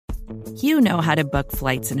You know how to book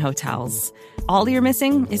flights and hotels. All you're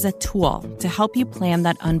missing is a tool to help you plan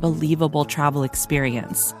that unbelievable travel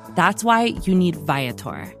experience. That's why you need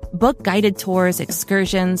Viator. Book guided tours,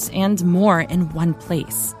 excursions, and more in one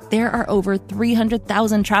place. There are over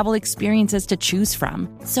 300,000 travel experiences to choose from,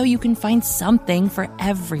 so you can find something for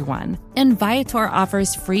everyone. And Viator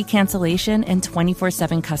offers free cancellation and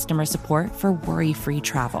 24/7 customer support for worry-free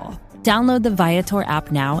travel. Download the Viator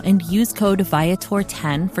app now and use code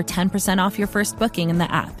Viator10 for 10% off your first booking in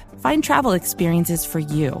the app. Find travel experiences for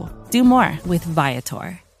you. Do more with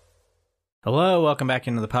Viator. Hello, welcome back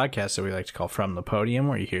into the podcast that we like to call From the Podium,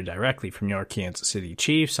 where you hear directly from your Kansas City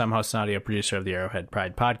Chiefs. I'm host and audio producer of the Arrowhead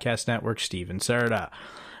Pride Podcast Network, Steven Serta.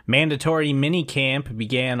 Mandatory minicamp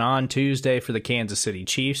began on Tuesday for the Kansas City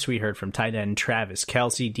Chiefs. We heard from tight end Travis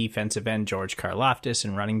Kelce, defensive end George Karlaftis,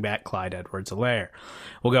 and running back Clyde Edwards-Helaire.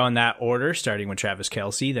 We'll go in that order, starting with Travis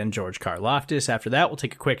Kelce, then George Karlaftis. After that, we'll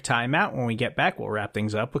take a quick timeout. When we get back, we'll wrap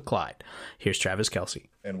things up with Clyde. Here's Travis Kelce.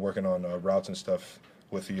 And working on routes and stuff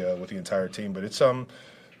with the entire team. But it's over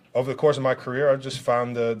the course of my career, I've just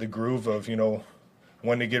found the groove of,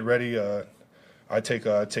 when to get ready. I take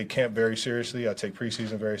camp very seriously. I take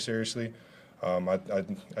preseason very seriously. I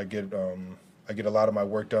get a lot of my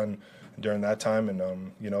work done during that time, and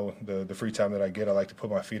the free time that I get, I like to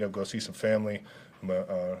put my feet up, go see some family,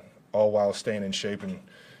 all while staying in shape and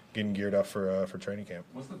getting geared up for training camp.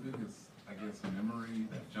 What's the biggest, memory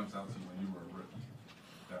that jumps out to you when you were a rookie?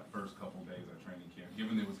 That first couple days at training camp,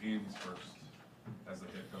 given it was Andy's first as the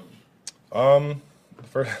head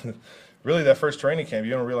coach? Really, that first training camp,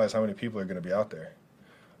 you don't realize how many people are going to be out there.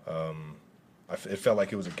 It felt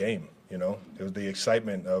like it was a game, It was the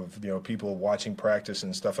excitement of, people watching practice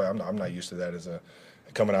and stuff. I'm not used to that as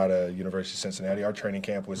coming out of University of Cincinnati. Our training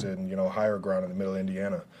camp was in, higher ground in the middle of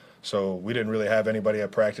Indiana. So we didn't really have anybody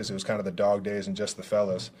at practice. It was kind of the dog days and just the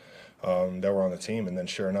fellas that were on the team. And then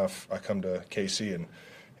sure enough, I come to KC and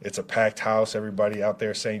it's a packed house, everybody out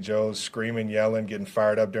there, St. Joe's, screaming, yelling, getting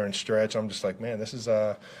fired up during stretch. I'm just like, man, this is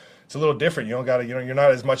it's a little different. You don't got to, you're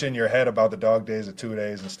not as much in your head about the dog days of 2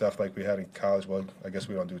 days and stuff like we had in college. Well, I guess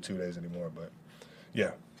we don't do 2 days anymore, but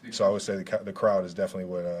yeah. So I would say the crowd is definitely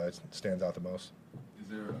what stands out the most. Is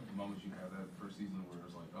there a moment you had that first season where it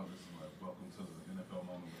was like, oh, this is like welcome to the NFL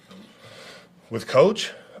moment with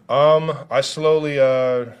Coach? With Coach, I slowly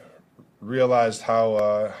realized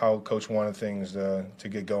how Coach wanted things to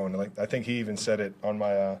get going. Like I think he even said it on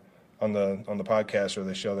my on the podcast or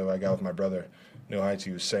the show that I got with my brother, Neil Heights.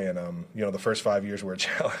 He was saying, the first 5 years were a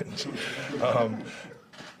challenge,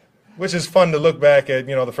 which is fun to look back at,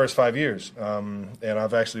 the first 5 years. And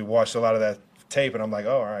I've actually watched a lot of that tape, and I'm like,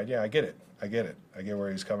 oh, all right, yeah, I get it. I get where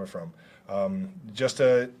he's coming from.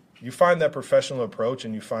 You find that professional approach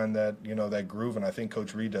and you find that, that groove, and I think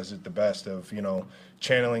Coach Reid does it the best of,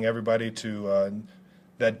 channeling everybody to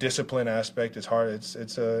that discipline aspect. It's hard. It's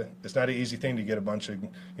not an easy thing to get a bunch of,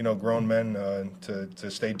 grown men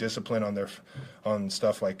to stay disciplined on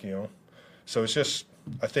stuff like, So it's just,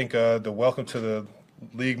 I think the welcome to the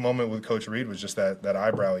league moment with Coach Reid was just that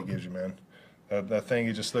eyebrow he gives you, man. That thing,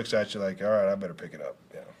 he just looks at you like, all right, I better pick it up.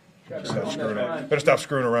 Yeah. Better stop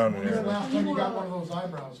screwing around in here. When was the last time you got one of those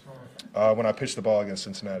eyebrows from? When I pitched the ball against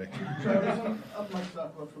Cincinnati. Can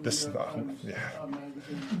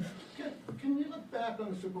you look back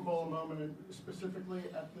on the Super Bowl a moment, and specifically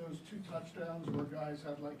at those 2 touchdowns where guys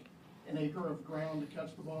had like an acre of ground to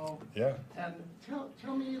catch the ball? Yeah. And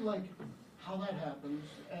tell me how that happens.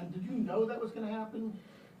 And did you know that was going to happen?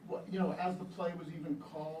 As the play was even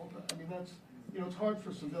called. I mean, that's. It's hard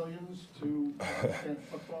for civilians to understand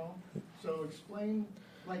football. So explain,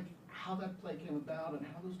 how that play came about and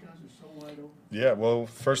how those guys are so wide open. Yeah, well,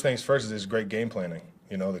 first things first is great game planning.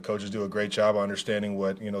 The coaches do a great job of understanding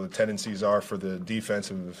what, the tendencies are for the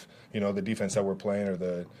defensive, the defense that we're playing, or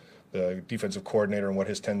the defensive coordinator and what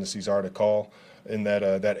his tendencies are to call in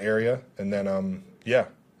that area. And then,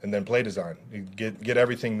 and then play design. You get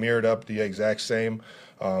everything mirrored up the exact same.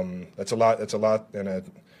 That's a lot, and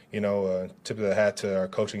tip of the hat to our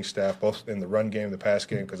coaching staff, both in the run game, the pass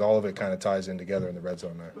game, because all of it kind of ties in together in the red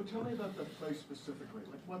zone there. But tell me about that play specifically.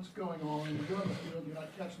 What's going on? You're on the field, you're not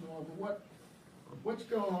catching the ball, but what's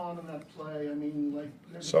going on in that play? I mean,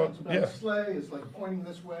 sleigh is pointing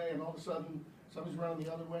this way, and all of a sudden somebody's running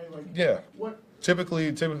the other way. What?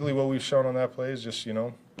 Typically, what we've shown on that play is just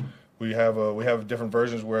we have different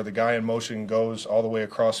versions where the guy in motion goes all the way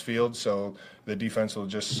across field, so the defense will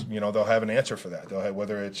just, they'll have an answer for that. They'll have,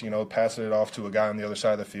 whether it's, passing it off to a guy on the other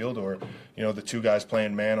side of the field, or, the 2 guys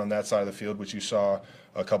playing man on that side of the field, which you saw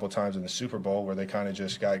a couple times in the Super Bowl where they kind of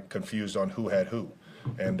just got confused on who had who.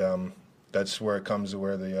 And, that's where it comes to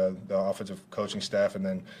where the offensive coaching staff and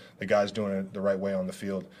then the guys doing it the right way on the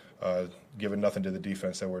field, giving nothing to the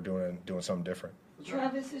defense that we're doing something different.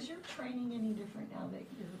 Travis, is your training any different now that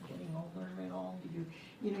you're getting older and all?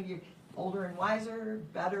 You're older and wiser,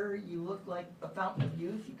 better. You look like a fountain of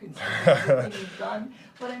youth. You can see everything you've done.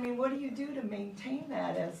 But I mean, what do you do to maintain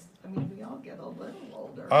that? We all get a little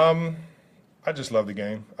older. I just love the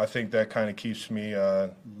game. I think that kind of keeps me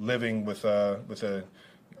living with a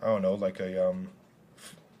I don't know, like a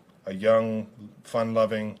young,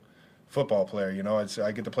 fun-loving football player. You know,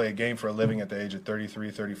 I get to play a game for a living at the age of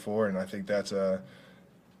 33, 34, and I think that's I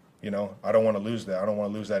don't want to lose that. I don't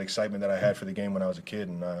want to lose that excitement that I had for the game when I was a kid.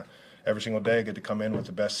 And every single day I get to come in with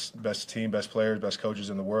the best team, best players, best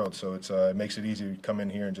coaches in the world. So it makes it easy to come in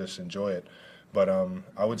here and just enjoy it. But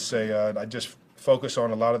I would say I just focus on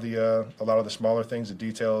a lot of the smaller things, the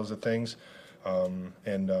details of things,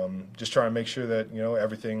 and just try to make sure that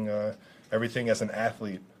everything as an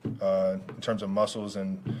athlete in terms of muscles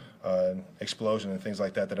and explosion and things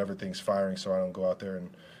like that everything's firing, so I don't go out there and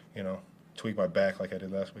tweak my back like I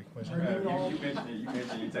did last week.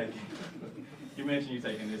 You mentioned you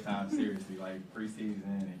taking this time seriously, like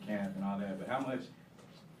preseason and camp and all that. But how much?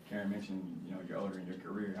 Karen mentioned, you're older in your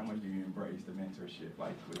career. How much do you embrace the mentorship?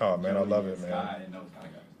 Like, oh man, I love it, man. And those kind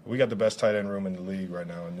of guys. We got the best tight end room in the league right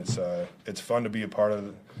now, and it's fun to be a part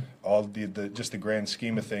of all the just the grand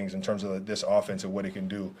scheme of things in terms of this offense and what it can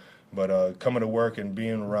do. But coming to work and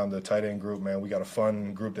being around the tight end group, man, we got a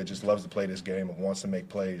fun group that just loves to play this game and wants to make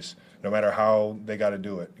plays, no matter how they got to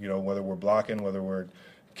do it. Whether we're blocking, whether we're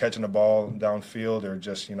catching the ball downfield, or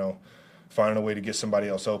just finding a way to get somebody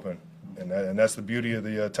else open. And that's the beauty of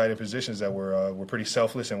the tight end positions, that we're pretty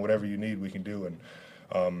selfless, and whatever you need, we can do.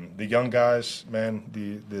 And the young guys, man,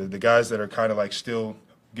 the guys that are kind of like still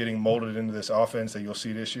getting molded into this offense that you'll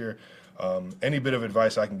see this year, any bit of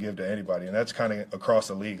advice I can give to anybody, and that's kind of across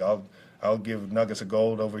the league. I'll give nuggets of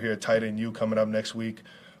gold over here, tight end U coming up next week,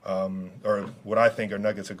 or what I think are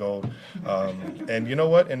nuggets of gold. And you know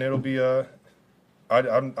what? And it'll be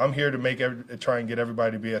I'm here to try and get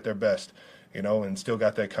everybody to be at their best. And still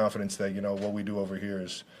got that confidence that, what we do over here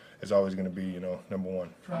is always going to be, number one.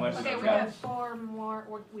 Okay, we have 4 more.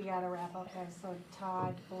 We got to wrap up, guys. So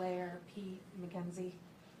Todd, Blair, Pete, Mackenzie.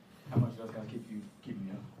 How much does that keep you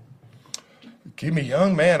young? Keep me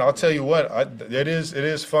young, man. I'll tell you what, it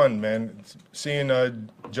is fun, man. Seeing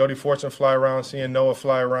Jody Fortson fly around, seeing Noah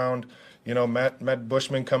fly around, Matt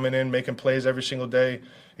Bushman coming in, making plays every single day.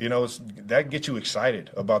 That gets you excited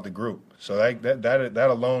about the group. So that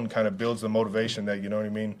alone kind of builds the motivation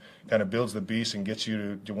that, kind of builds the beast and gets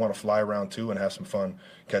you to want to fly around too and have some fun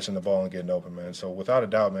catching the ball and getting open, man. So without a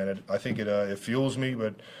doubt, man, I think it fuels me,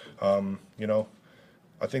 but,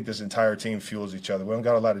 I think this entire team fuels each other. We don't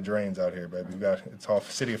got a lot of drains out here, baby. It's all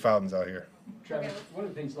City of Fountains out here. Travis, one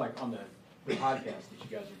of the things like on the podcast that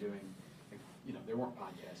you guys are doing, there weren't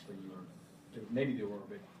podcasts when you were, maybe there were,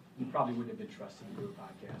 but you probably wouldn't have been trusted to do a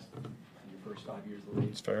podcast in your first 5 years of the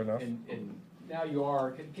league. It's fair enough. And now you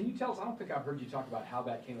are. Can you tell us, I don't think I've heard you talk about how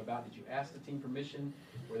that came about. Did you ask the team permission?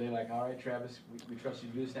 Were they like, all right, Travis, we trust you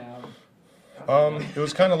to do this now? It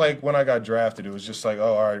was kind of like when I got drafted. It was just like,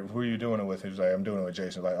 oh, all right, who are you doing it with? He was like, I'm doing it with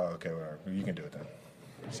Jason. Like, oh, okay, whatever. You can do it then.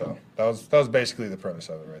 So that was basically the premise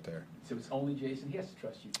of it right there. So it's only Jason? He has to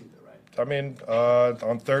trust you too, though, right? I mean,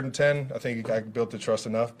 on 3rd and 10, I think I built the trust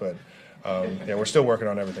enough, but yeah, we're still working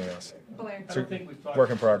on everything else. Blair. I don't think we've talked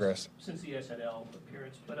work in progress since the SNL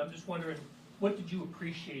appearance, but I'm just wondering, what did you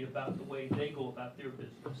appreciate about the way they go about their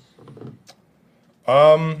business?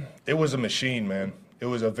 It was a machine, man. It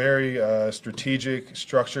was a very strategic,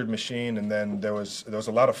 structured machine, and then there was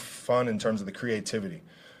a lot of fun in terms of the creativity.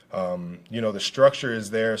 The structure is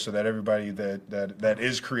there so that everybody that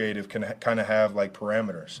is creative can kind of have like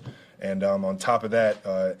parameters. And on top of that,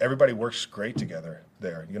 everybody works great together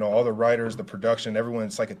there. All the writers, the production, everyone,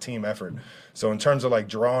 it's like a team effort. So in terms of like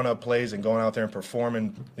drawing up plays and going out there and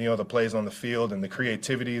performing, the plays on the field and the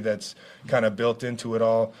creativity that's kind of built into it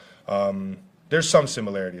all, there's some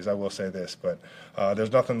similarities, I will say this, but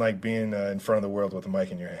there's nothing like being in front of the world with a mic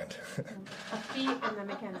in your hand. Pete and then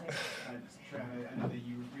Mackenzie. I know that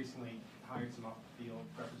you recently hired some off-the-field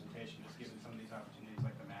representation, just given some of these opportunities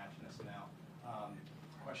like the match and SNL.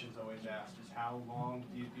 Questions always asked is how long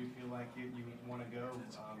do you feel like you want to go?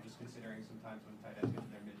 Just considering sometimes when tight ends get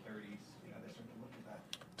to their mid-30s, they start to look at that.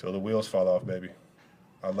 Till the wheels fall off, baby.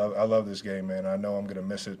 I love this game, man. I know I'm gonna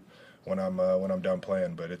miss it when I'm done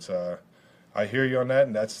playing, but it's I hear you on that,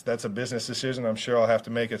 and that's a business decision I'm sure I'll have to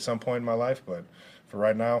make at some point in my life. But for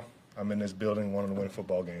right now, I'm in this building wanting to win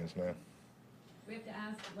football games, man. We have to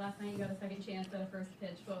ask, last night you got a second chance at a first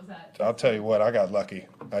pitch. What was that? I'll tell you what, I got lucky.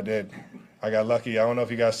 I did. I got lucky. I don't know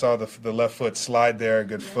if you guys saw the left foot slide there,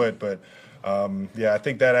 good foot, but I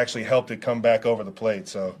think that actually helped it come back over the plate.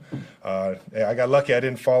 So I got lucky. I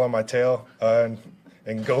didn't fall on my tail and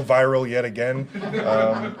go viral yet again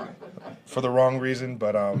for the wrong reason.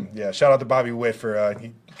 But shout out to Bobby Witt for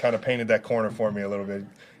he kind of painted that corner for me a little bit,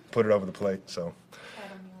 put it over the plate. So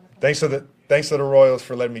thanks to the Royals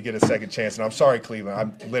for letting me get a second chance. And I'm sorry,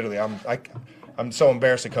 Cleveland. I'm so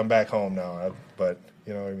embarrassed to come back home now. But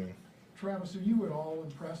you know what I mean. Travis, are you at all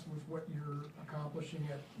impressed with what you're accomplishing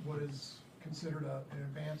at what is considered an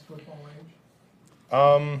advanced football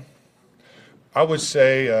age? I would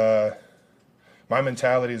say my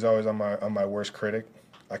mentality is always on my worst critic.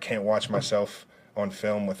 I can't watch myself on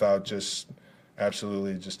film without just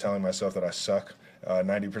absolutely just telling myself that I suck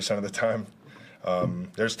 90% of the time.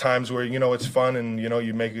 There's times where it's fun and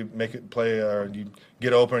you make it play or you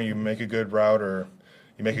get open, you make a good route or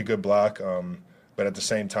you make a good block. But at the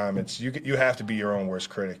same time, it's you have to be your own worst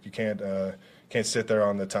critic. You can't sit there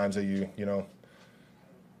on the times that you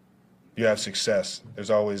have success.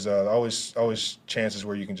 There's always chances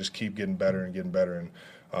where you can just keep getting better and getting better,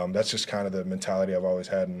 and that's just kind of the mentality I've always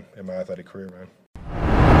had in my athletic career, man.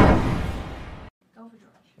 Go for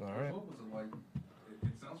George. All right. What was it like? It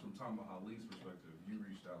sounds from Tom Bahali's perspective, you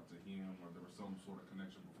reached out to him or there was some sort of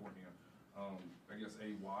connection beforehand. I guess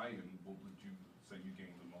why and what would you say you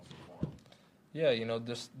gained the most so far? Yeah,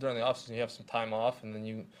 just during the offseason you have some time off, and then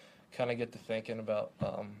you kind of get to thinking about,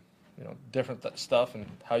 different stuff and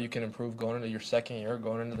how you can improve going into your second year,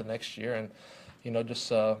 going into the next year. And, I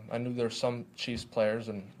knew there were some Chiefs players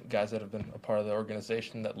and guys that have been a part of the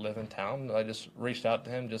organization that live in town. I just reached out to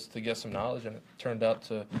him just to get some knowledge, and it turned out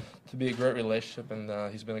to be a great relationship,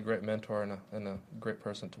 and he's been a great mentor and a great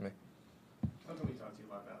person to me. Something we talked to you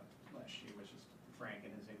a lot about last year, which is Frank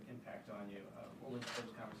and his impact on you. What were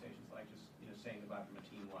those conversations like, just saying goodbye from a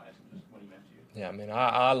team-wise and just what he meant to you? Yeah, I mean,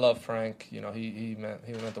 I love Frank. He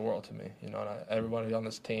meant the world to me. And everybody on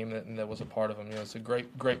this team that was a part of him. He's a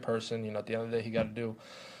great person. At the end of the day, he got to do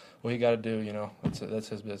what he got to do. That's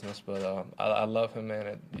his business. But I love him,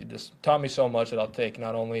 man. He just taught me so much that I'll take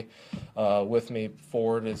not only with me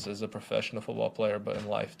forward as a professional football player, but in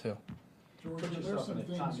life too. George, are there some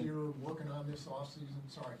things you're working on this offseason?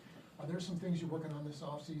 Are there some things you're working on this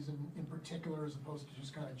offseason in particular as opposed to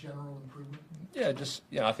just kind of general improvement?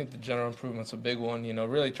 Yeah, I think the general improvement's a big one.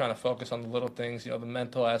 Really trying to focus on the little things, the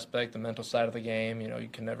mental aspect, the mental side of the game. You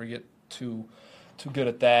can never get too good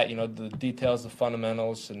at that. The details, the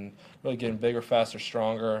fundamentals, and really getting bigger, faster,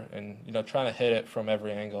 stronger, and, trying to hit it from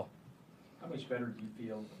every angle. How much better do you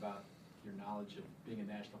feel about your knowledge of being a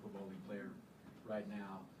National Football League player right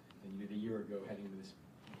now than you did a year ago heading to this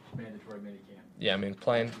mandatory minicamp? Yeah, I mean,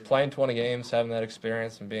 playing 20 games, having that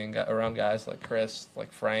experience, and being around guys like Chris,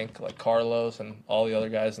 like Frank, like Carlos, and all the other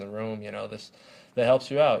guys in the room, that helps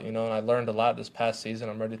you out, and I learned a lot this past season.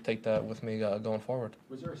 I'm ready to take that with me going forward.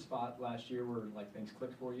 Was there a spot last year where things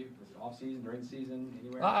clicked for you? Was it off season, during the season,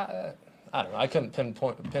 anywhere? I don't know. I couldn't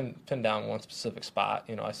pin down one specific spot.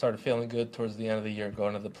 I started feeling good towards the end of the year,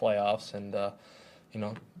 going to the playoffs, and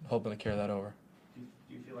hoping to carry that over. Do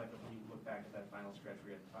you feel like when you look back at that final stretch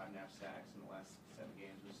where you had 5.5 sacks in the last 7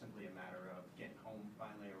 games, was it simply a matter of getting home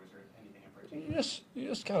finally, or was there anything in particular? You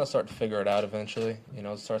just kind of start to figure it out eventually.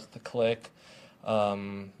 It starts to click.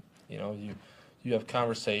 You have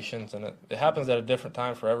conversations, and it happens at a different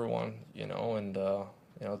time for everyone. And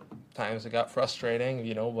times it got frustrating.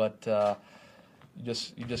 But you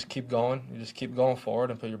just keep going. You just keep going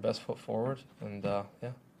forward and put your best foot forward. And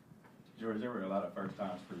George, there were a lot of first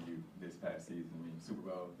times for you this past season. I mean, Super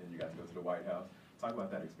Bowl, then you got to go to the White House. Talk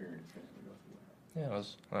about that experience. Yeah, it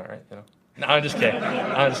was all right. No, I'm just kidding.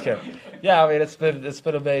 Yeah, I mean, it's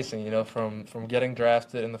been amazing. From getting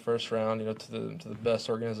drafted in the first round, to the best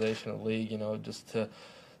organization in the league. Just to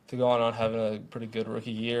go on having a pretty good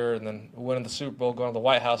rookie year, and then winning the Super Bowl, going to the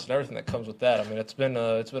White House, and everything that comes with that. I mean, it's been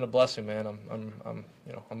a blessing, man.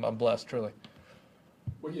 I'm blessed, truly.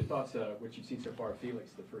 What are your thoughts what you've seen so far of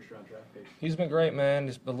Felix, the first round draft pick? He's been great, man.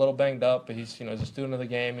 He's been a little banged up, but he's a student of the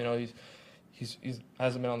game. He's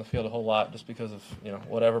hasn't been on the field a whole lot just because of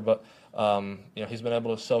whatever, but he's been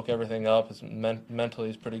able to soak everything up. Mentally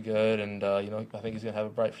he's pretty good, and I think he's gonna have a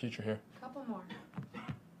bright future here. Couple more.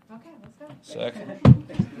 Okay, let's go. Sick.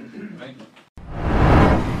 Thank you.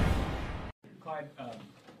 Clyde,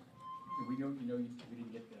 we know you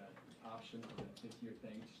didn't get the option for that 5th-year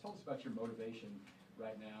thing. Just tell us about your motivation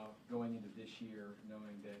right now going into this year,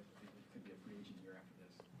 knowing that it could be a free agent year after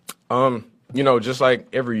this. Just like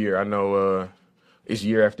every year, I know it's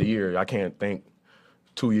year after year. I can't think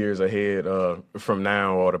 2 years ahead from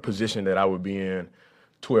now, or the position that I would be in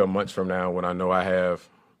 12 months from now, when I know I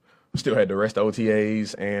still had the rest of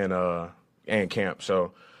OTAs and camp.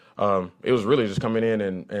 So it was really just coming in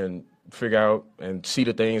and figure out and see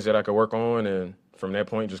the things that I could work on, and from that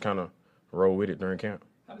point just kind of roll with it during camp.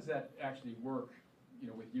 How does that actually work,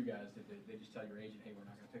 with you guys? Did they just tell your agent, hey, we're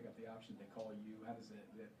not going to pick up the option? They call you? How does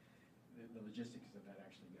the logistics of that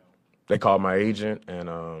actually go? They called my agent, and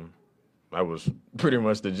that was pretty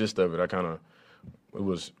much the gist of it. It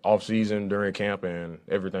was off season during camp, and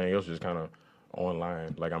everything else was kind of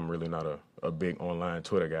online. Like, I'm really not a big online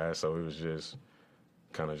Twitter guy, so it was just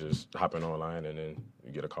kind of just hopping online, and then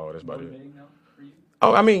you get a call. That's about it.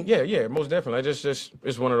 Oh, I mean, yeah, most definitely.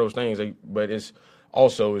 It's one of those things. But it's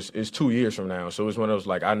also it's 2 years from now, so it's one of those,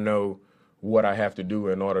 like, I know what I have to do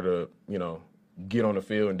in order to get on the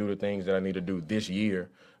field and do the things that I need to do this year.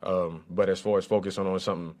 But as far as focusing on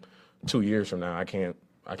something 2 years from now, I can't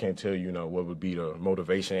tell you what would be the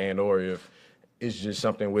motivation, and or if it's just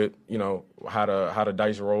something with how the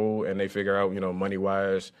dice roll and they figure out money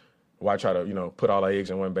wise, why try to put all our eggs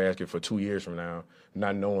in one basket for 2 years from now,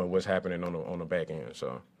 not knowing what's happening on the back end.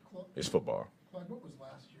 So it's football. Clyde, what was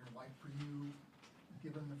last year like for you,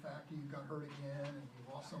 given the fact that you got hurt again and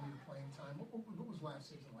you lost some of your playing time? What was last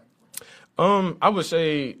season like for you? I would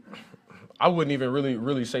say I wouldn't even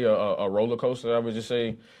really say a roller coaster. I would just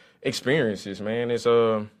say experiences, man. It's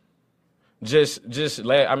I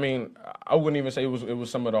mean, I wouldn't even say it was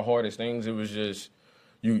some of the hardest things. It was just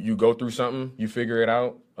you go through something, you figure it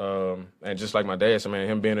out, and just like my dad said, man,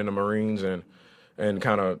 him being in the Marines and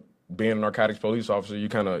kind of being a narcotics police officer,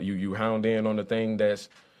 you hound in on the thing that's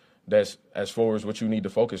as far as what you need to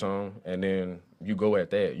focus on, and then you go at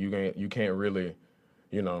that. You can't really,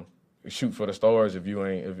 shoot for the stars if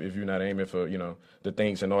you're not aiming for the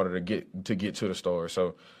things in order to get to the stars.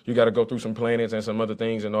 So you got to go through some planets and some other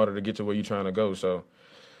things in order to get to where you're trying to go. So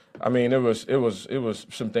I mean, it was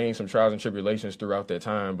some things, some trials and tribulations throughout that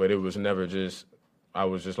time, but it was never just I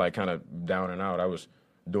was just like kind of down and out. I was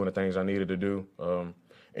doing the things I needed to do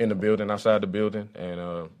in the building, outside the building,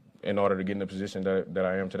 and in order to get in the position that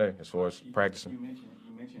I am today as far as practicing. You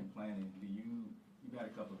mentioned planning. You had a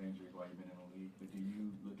couple of injuries while you've been in the league, but do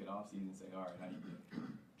you look at off season and say, all right, I need to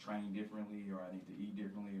train differently, or I need to eat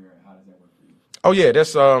differently, or how does that work for you? Oh yeah,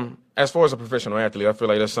 that's as far as a professional athlete, I feel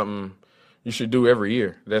like that's something you should do every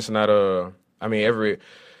year. That's not I mean,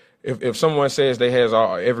 if someone says they has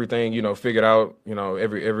everything figured out,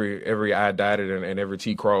 every I dotted and every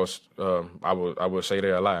T crossed, I would say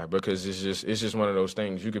they're a lie, because it's just one of those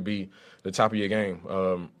things. You could be the top of your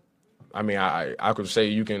game. I mean, I could say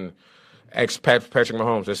you can ask Patrick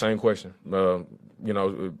Mahomes the same question.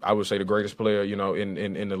 I would say the greatest player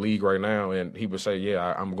in the league right now, and he would say,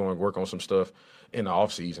 yeah, I'm going to work on some stuff in the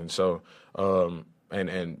off season. So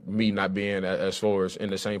and me not being as far as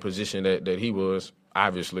in the same position that he was.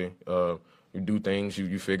 Obviously, you do things,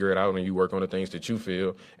 you figure it out, and you work on the things that you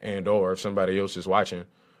feel, and or if somebody else is watching,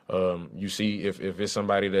 you see if it's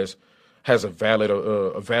somebody has a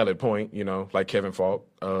valid point, like Kevin Falk.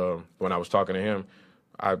 When I was talking to him,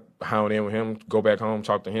 I hound in with him, go back home,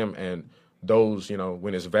 talk to him, and those,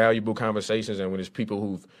 when it's valuable conversations and when it's people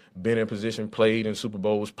who've been in position, played in Super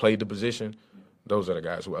Bowls, played the position, those are the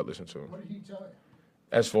guys who I listen to. What did he tell you?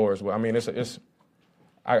 As far as, I mean,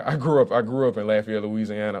 I grew up in Lafayette,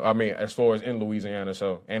 Louisiana. I mean, as far as in Louisiana,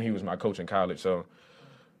 and he was my coach in college. So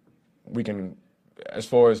we can, as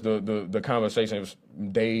far as the conversation,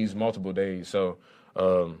 it was multiple days. So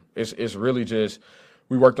it's really just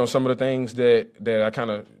we worked on some of the things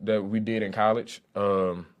that we did in college,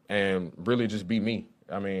 and really just be me.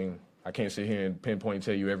 I mean, I can't sit here and pinpoint and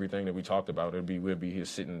tell you everything that we talked about. We'll be here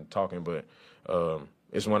sitting talking, but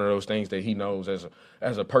it's one of those things that he knows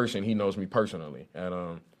as a person. He knows me personally,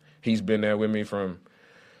 and he's been there with me from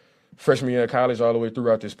freshman year of college all the way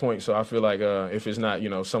throughout this point. So I feel like if it's not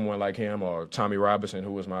someone like him or Tommy Robinson,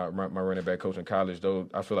 who was my running back coach in college,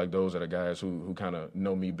 I feel like those are the guys who kind of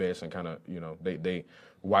know me best and kind of they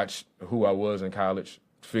watched who I was in college,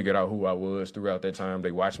 figured out who I was throughout that time.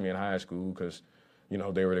 They watched me in high school because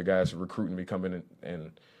they were the guys recruiting me coming in,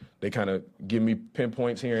 and they kind of give me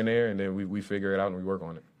pinpoints here and there, and then we figure it out and we work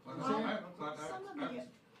on it. Clyde, I have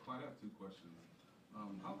two questions.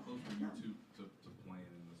 How close were you to playing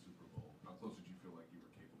in the Super Bowl? How close did you feel like you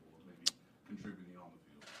were capable of maybe contributing on the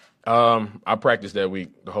field? I practiced that week,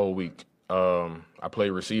 the whole week. I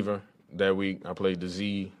played receiver that week. I played the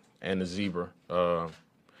Z and the zebra.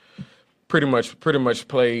 Pretty much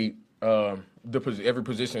played every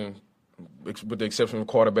position with the exception of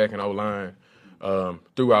quarterback and O-line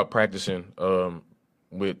throughout practicing through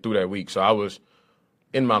that week. So I was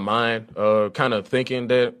in my mind, kind of thinking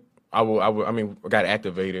that I got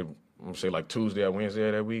activated, I'm gonna say like Tuesday or Wednesday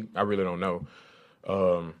of that week. I really don't know.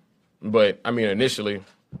 But I mean, initially,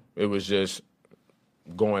 it was just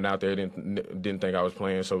going out there. Didn't think I was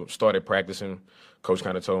playing, so started practicing. Coach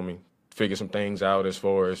kind of told me figure some things out as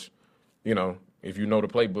far as, you know, if you know the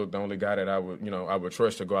playbook. The only guy that I would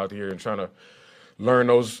trust to go out here and trying to learn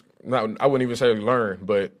those. I wouldn't even say learn,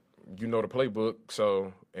 but you know the playbook.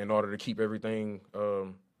 So in order to keep everything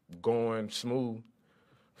going smooth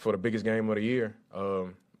for the biggest game of the year,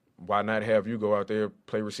 why not have you go out there,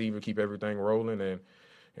 play receiver, keep everything rolling? And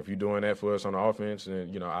if you're doing that for us on the offense,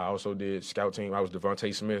 and, you know, I also did scout team. I was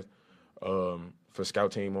Devontae Smith for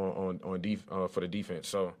scout team for the defense.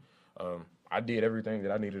 So I did everything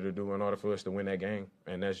that I needed to do in order for us to win that game.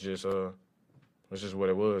 And that's just what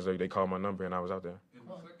it was. They called my number, and I was out there. And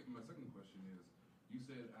my second question is, you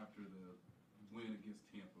said after the win against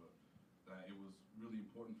Tampa that it was really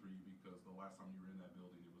important for you because the last time you were in that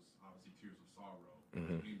building, it was obviously tears of sorrow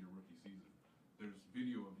in your rookie season. There's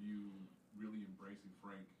video of you really embracing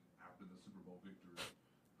Frank after the Super Bowl victory.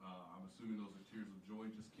 I'm assuming those are tears of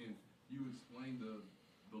joy. Just can you explain the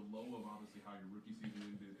low of obviously how your rookie season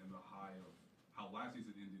ended and the high of how last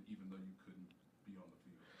season ended, even though you couldn't be on the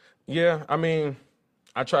field? Yeah, I mean,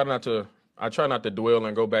 I try not to dwell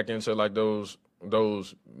and go back into like those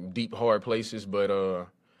deep, hard places, but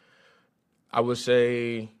I would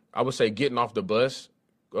say getting off the bus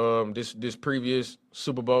this previous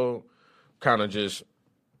Super Bowl, kind of just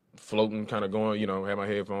floating, kind of going, you know, had my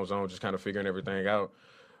headphones on, just kind of figuring everything out.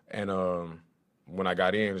 And when I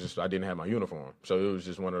got in, I didn't have my uniform, so it was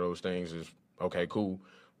just one of those things. Is okay, cool.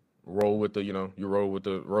 Roll with the, you know, you roll with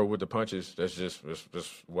the punches. That's just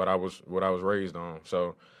what I was raised on.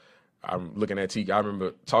 So I'm looking at T. I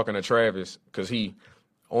remember talking to Travis because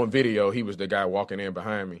on video he was the guy walking in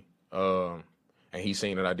behind me, and he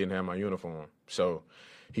seen that I didn't have my uniform. So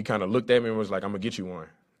he kind of looked at me and was like, "I'm gonna get you one."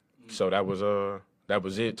 So that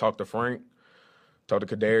was it. Talked to Frank, talked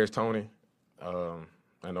to Kadarius, Tony, and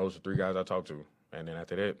those are three guys I talked to. And then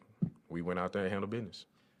after that, we went out there and handled business.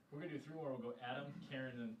 We're going to do three more. We'll go Adam,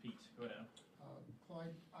 Karen, and Pete. Go ahead, Adam.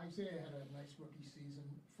 Clyde, Isaiah had a nice rookie season.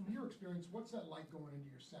 From your experience, what's that like going into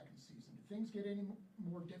your second season? Do things get any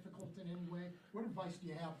more difficult in any way? What advice do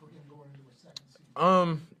you have for him going into his second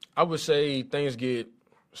season? I would say things get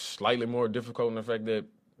slightly more difficult in the fact that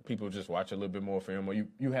people just watch a little bit more film, or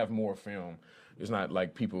you have more film. It's not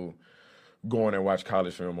like people going and watch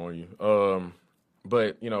college film on you.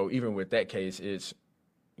 But, you know, even with that case, it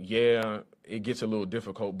gets a little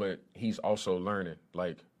difficult, but he's also learning.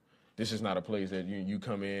 Like, this is not a place that you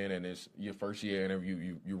come in and it's your first year and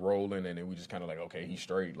you rolling, and then we just kind of like, okay, he's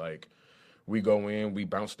straight. Like, we go in, we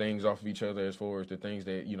bounce things off of each other as far as the things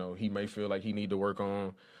that, you know, he may feel like he need to work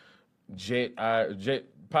on.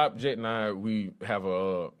 Pop, Jet, and I, we have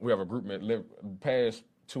a group past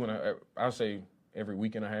 2.5, I'll say every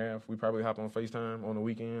week and a half. We probably hop on FaceTime on the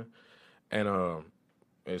weekend. And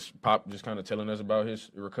it's Pop just kind of telling us about his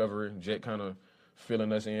recovery, Jet kind of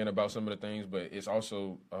filling us in about some of the things, but it's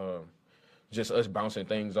also just us bouncing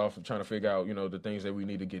things off and trying to figure out, you know, the things that we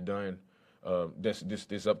need to get done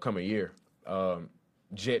this upcoming year.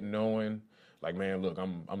 Jet knowing, like, man, look,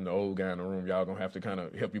 I'm the old guy in the room. Y'all gonna have to kind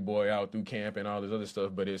of help your boy out through camp and all this other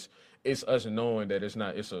stuff. But it's us knowing that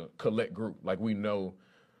it's a collect group. Like, we know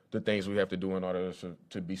the things we have to do in order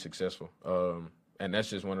to be successful. And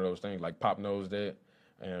that's just one of those things. Like, Pop knows that.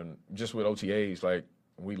 And just with OTAs, like,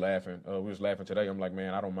 we was laughing today. I'm like,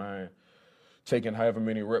 man, I don't mind taking however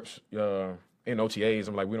many reps in OTAs.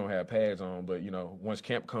 I'm like, we don't have pads on, but, you know, once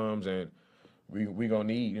camp comes and we gonna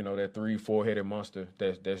need, you know, that 3-4 headed monster.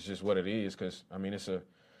 That's just what it is. Because I mean, it's a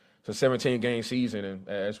 17-game season, and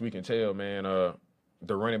as we can tell, man,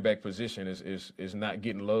 the running back position is not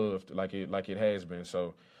getting loved like it has been.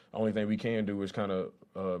 So the only thing we can do is kind of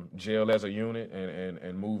gel as a unit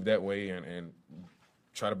and move that way and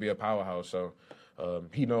try to be a powerhouse. So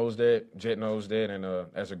he knows that, Jet knows that, and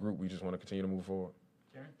as a group, we just want to continue to move forward.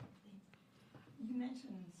 Karen? You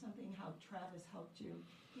mentioned something how Travis helped you.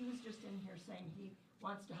 He was just in here saying he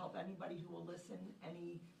wants to help anybody who will listen,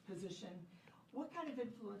 any position. What kind of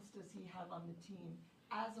influence does he have on the team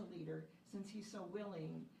as a leader, since he's so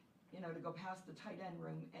willing, you know, to go past the tight end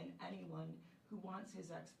room and anyone who wants his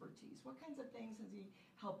expertise? What kinds of things has he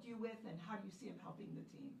helped you with, and how do you see him helping the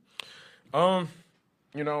team?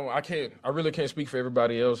 You know, I really can't speak for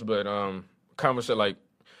everybody else, but conversation like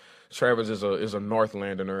Travis is a North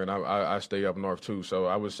Landoner, and I stay up north too. So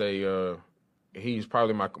I would say he's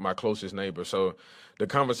probably my closest neighbor. So the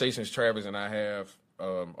conversations Travis and I have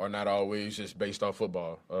are not always just based off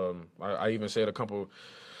football. I even said a couple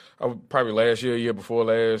probably last year before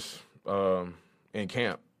last, in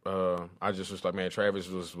camp. I just was like, man, Travis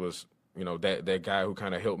was that guy who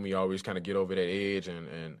kind of helped me always kind of get over that edge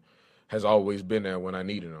and has always been there when I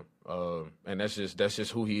needed him. And that's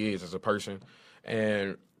just who he is as a person.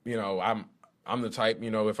 And I'm the type,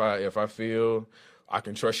 if I feel I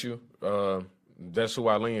can trust you, that's who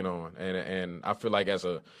I lean on. And I feel like as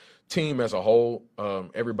a team as a whole,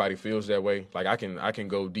 everybody feels that way. Like I can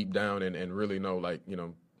go deep down and really know, like,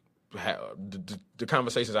 the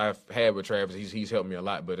conversations I've had with Travis, he's helped me a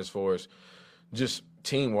lot. But as far as just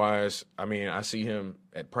team-wise, I mean, I see him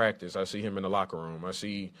at practice. I see him in the locker room. I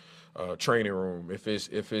see training room. If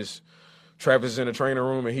it's Travis is in the training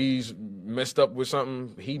room and he's messed up with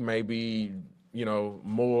something, he may be,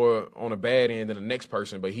 more on a bad end than the next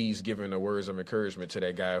person, but he's giving the words of encouragement to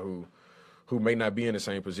that guy who may not be in the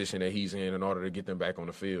same position that he's in order to get them back on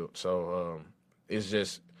the field. So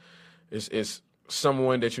it's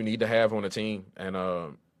someone that you need to have on the team, and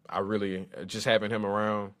I really just having him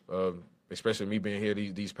around, especially me being here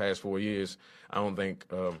these past 4 years. I don't think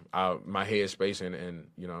my headspace and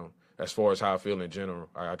as far as how I feel in general,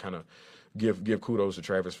 I kind of give kudos to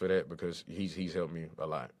Travis for that because he's helped me a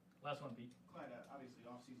lot. Last one, Pete. Clyde, obviously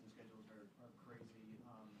off-season schedules are crazy.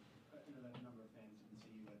 That number of fans didn't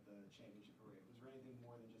see you at the championship parade. Was there anything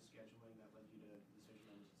more than just scheduling that led you to the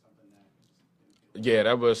decision, or was it something that? Yeah,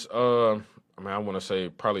 that was. I want to say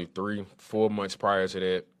probably 3-4 months prior to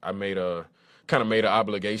that, I made an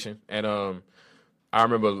obligation, and I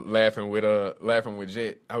remember laughing with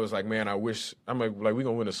Jet. I was like, man, I'm like we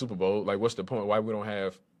gonna win the Super Bowl. Like, what's the point? Why we don't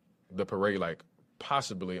have the parade like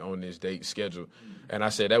possibly on this date scheduled? And I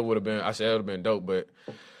said that would have been dope, but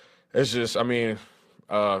it's just,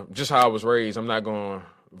 just how I was raised. I'm not gonna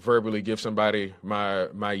verbally give somebody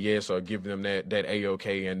my yes or give them that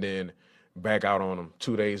A-OK and then back out on them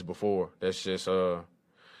 2 days before. That's just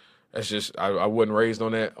I wasn't raised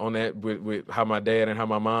on that with how my dad and how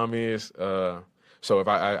my mom is. So if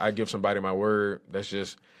I give somebody my word, that's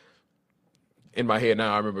just in my head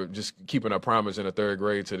now. I remember just keeping a promise in the 3rd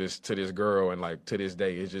grade to this girl, and like to this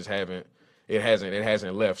day, it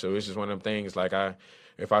hasn't left. So it's just one of them things. Like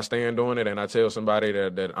if I stand on it and I tell somebody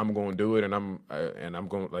that I'm going to do it, and I'm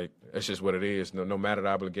going, like, it's just what it is. No matter the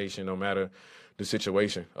obligation, no matter the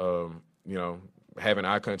situation. Having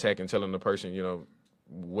eye contact and telling the person,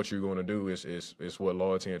 what you're going to do is what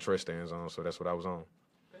loyalty and trust stands on. So that's what I was on.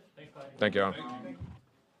 Thanks, Clyde. Thank y'all. All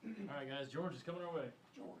right, guys. George is coming our way.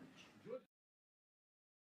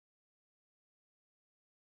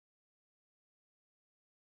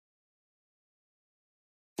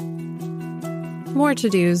 More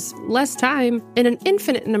to-dos, less time, and an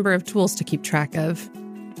infinite number of tools to keep track of.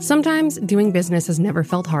 Sometimes doing business has never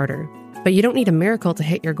felt harder, but you don't need a miracle to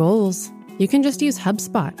hit your goals. You can just use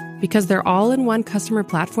HubSpot, because their all-in-one customer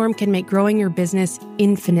platform can make growing your business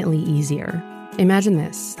infinitely easier. Imagine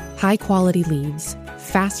this: high-quality leads,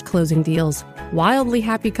 fast closing deals, wildly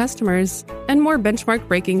happy customers, and more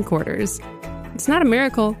benchmark-breaking quarters. It's not a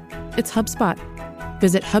miracle, it's HubSpot.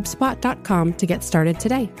 Visit HubSpot.com to get started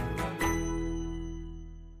today.